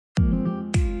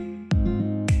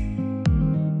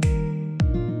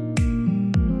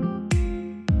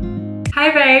Hi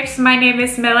babes, my name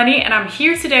is Melanie and I'm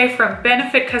here today from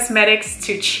Benefit Cosmetics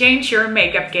to change your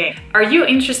makeup game. Are you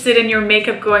interested in your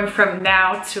makeup going from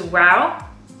now to wow?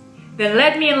 Then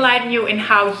let me enlighten you in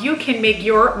how you can make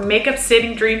your makeup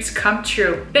setting dreams come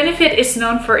true. Benefit is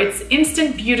known for its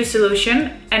instant beauty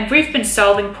solution and we've been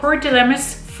solving pore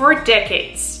dilemmas for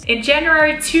decades. In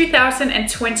January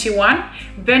 2021,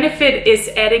 Benefit is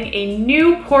adding a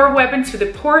new pore weapon to the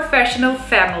POREfessional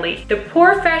family, the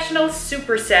POREfessional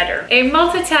Super Setter, a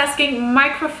multitasking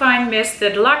microfine mist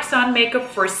that locks on makeup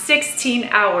for 16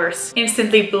 hours,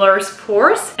 instantly blurs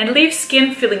pores, and leaves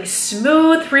skin feeling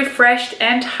smooth, refreshed,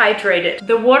 and hydrated.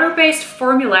 The water-based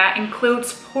formula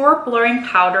includes pore blurring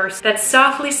powders that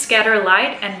softly scatter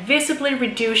light and visibly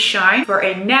reduce shine for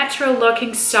a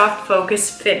natural-looking soft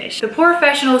focus finish. The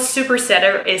POREfessional Super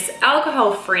Setter is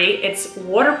alcohol-free, it's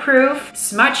waterproof,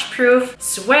 smudge-proof,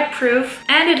 sweat-proof,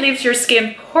 and it leaves your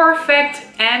skin perfect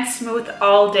and smooth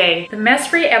all day. The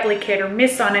mess-free applicator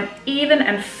mists on an even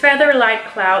and feather-light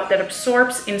cloud that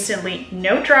absorbs instantly,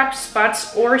 no drops,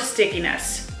 spots, or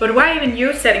stickiness. But why even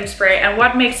use setting spray, and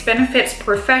what makes Benefit's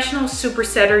POREfessional Super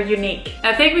Setter unique?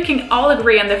 I think we can all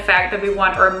agree on the fact that we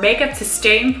want our makeup to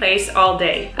stay in place all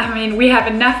day. I mean, we have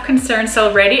enough concerns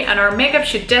already and our makeup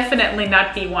should definitely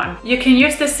not be one. You can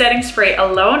use the setting spray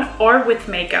alone or with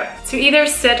makeup to either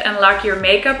set and lock your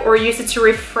makeup or use it to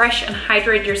refresh and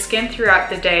hydrate your skin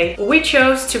throughout the day. We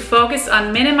chose to focus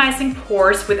on minimizing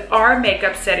pores with our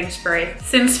makeup setting spray,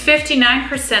 since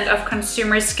 59% of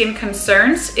consumer skin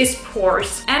concerns is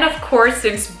pores. And of course,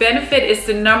 since Benefit is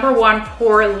the #1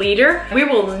 pore leader, we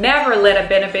will never let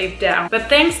a Benefit down. But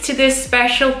thanks to this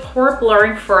special pore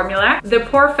blurring formula, the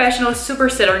POREfessional Super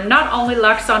Setter not only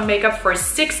locks on makeup for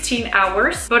 16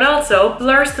 hours, but also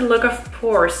blurs the look of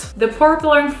pores. The pore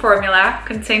blurring formula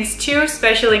contains 2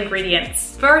 special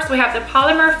ingredients. First, we have the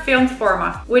polymer film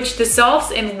former, which dissolves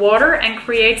in water and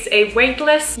creates a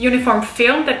weightless, uniform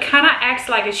film that kind of acts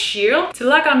like a shield to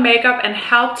lock on makeup and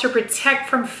help to protect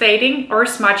from fading or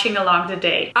smudging along the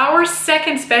day. Our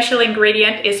second special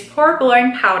ingredient is pore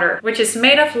blurring powder, which is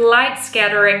made of light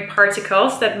scattering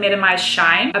particles that minimize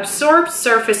shine, absorbs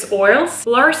surface oils,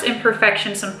 blurs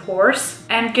imperfections on pores,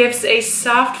 and gives a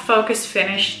soft focus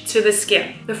finish to the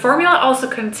skin. The formula also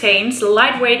contains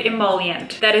lightweight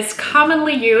emollient that is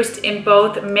commonly used in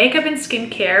both makeup and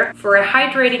skincare for a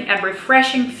hydrating and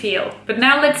refreshing feel. But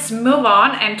now let's move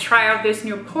on and try out this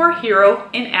new PORE Hero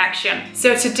in action.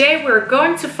 So today we're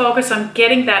going to focus on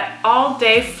getting that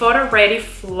all-day photo-ready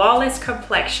flawless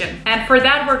complexion. And for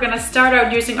that we're gonna start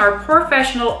out using our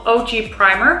POREfessional OG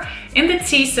primer in the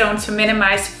T-zone to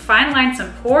minimize fine lines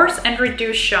and pores and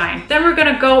reduce shine. Then we're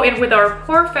gonna go in with our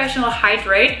POREfessional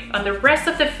Hydrate on the rest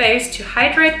of the face to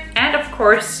hydrate and of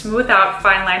course smooth out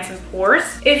fine lines and pores.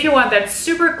 If you want that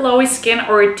super glowy skin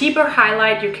or a deeper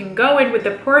highlight, you can go in with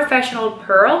the POREfessional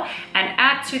Pearl and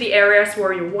add to the areas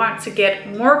where you want to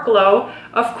get more glow.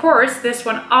 Of course, this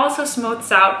one also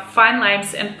smooths out fine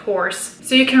lines and pores.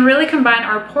 So you can really combine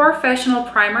our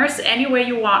POREfessional primers any way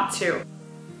you want to.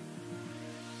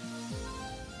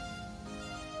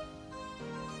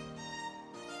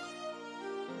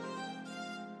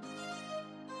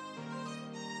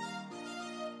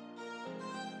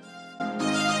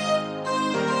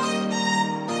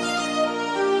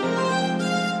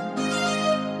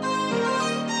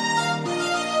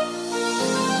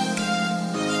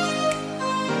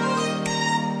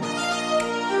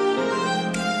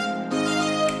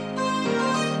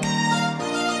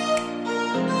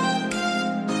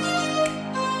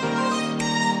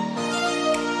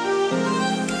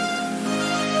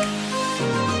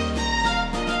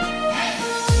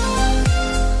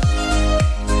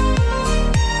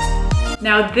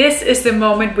 Now this is the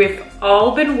moment we've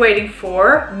all been waiting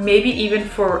for, maybe even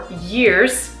for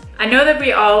years. I know that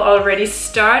we all already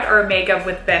start our makeup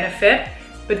with Benefit,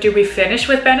 but do we finish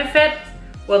with Benefit?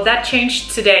 Well, that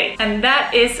changed today. And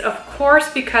that is of course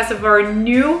because of our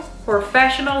new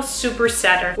POREfessional Super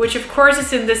Setter, which of course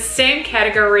is in the same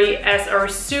category as our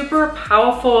super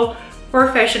powerful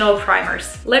POREfessional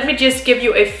primers. Let me just give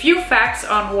you a few facts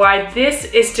on why this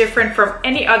is different from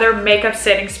any other makeup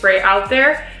setting spray out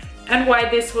there and why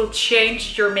this will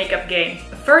change your makeup game.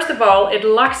 First of all, it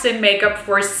locks in makeup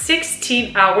for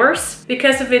 16 hours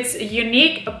because of its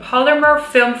unique polymer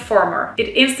film former.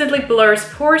 It instantly blurs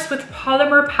pores with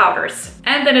polymer powders.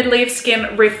 And then it leaves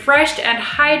skin refreshed and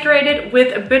hydrated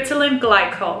with butylene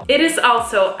glycol. It is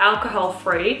also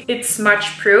alcohol-free, it's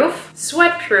smudge-proof,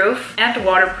 sweat-proof, and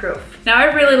waterproof. Now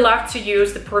I really love to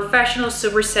use the POREfessional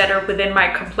Super Setter within my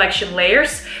complexion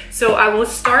layers, so I will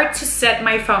start to set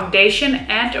my foundation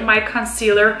and my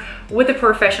concealer with the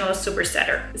POREfessional Super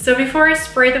Setter. So before I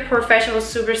spray the POREfessional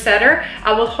Super Setter,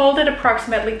 I will hold it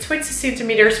approximately 20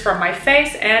 centimeters from my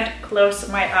face and close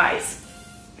my eyes.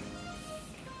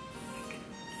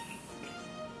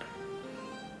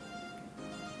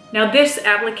 Now this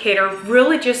applicator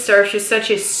really just serves you such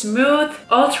a smooth,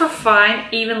 ultra fine,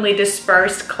 evenly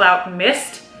dispersed cloud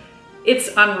mist.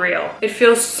 It's unreal. It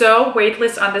feels so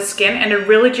weightless on the skin and it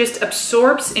really just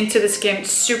absorbs into the skin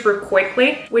super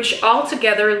quickly, which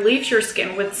altogether leaves your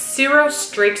skin with zero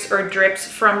streaks or drips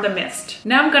from the mist.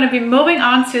 Now I'm gonna be moving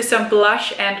on to some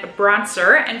blush and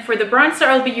bronzer. And for the bronzer,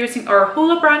 I'll be using our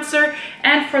Hula bronzer,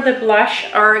 and for the blush,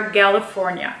 our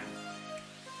California.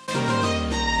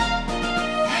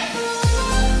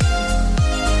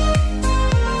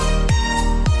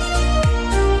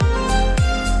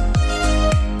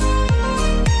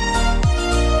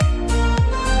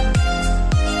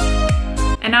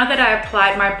 And now that I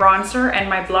applied my bronzer and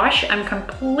my blush, I'm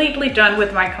completely done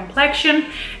with my complexion,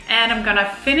 and I'm gonna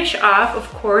finish off, of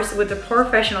course, with the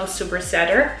POREfessional Super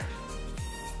Setter.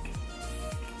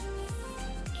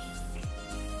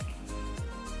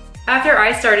 After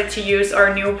I started to use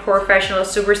our new POREfessional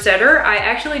Super Setter, I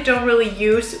actually don't really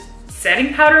use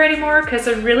setting powder anymore because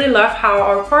I really love how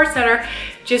our pore setter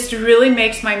just really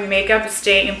makes my makeup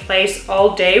stay in place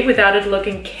all day without it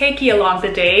looking cakey along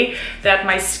the day that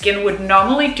my skin would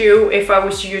normally do if I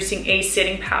was using a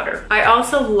setting powder. I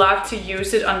also love to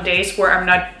use it on days where I'm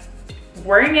not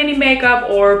wearing any makeup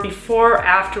or before or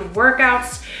after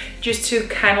workouts, just to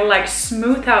kind of like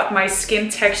smooth out my skin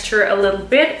texture a little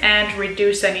bit and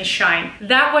reduce any shine.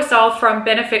 That was all from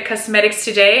Benefit Cosmetics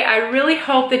today. I really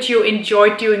hope that you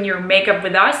enjoyed doing your makeup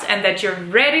with us and that you're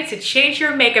ready to change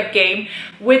your makeup game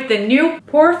with the new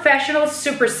POREfessional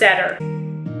Super Setter.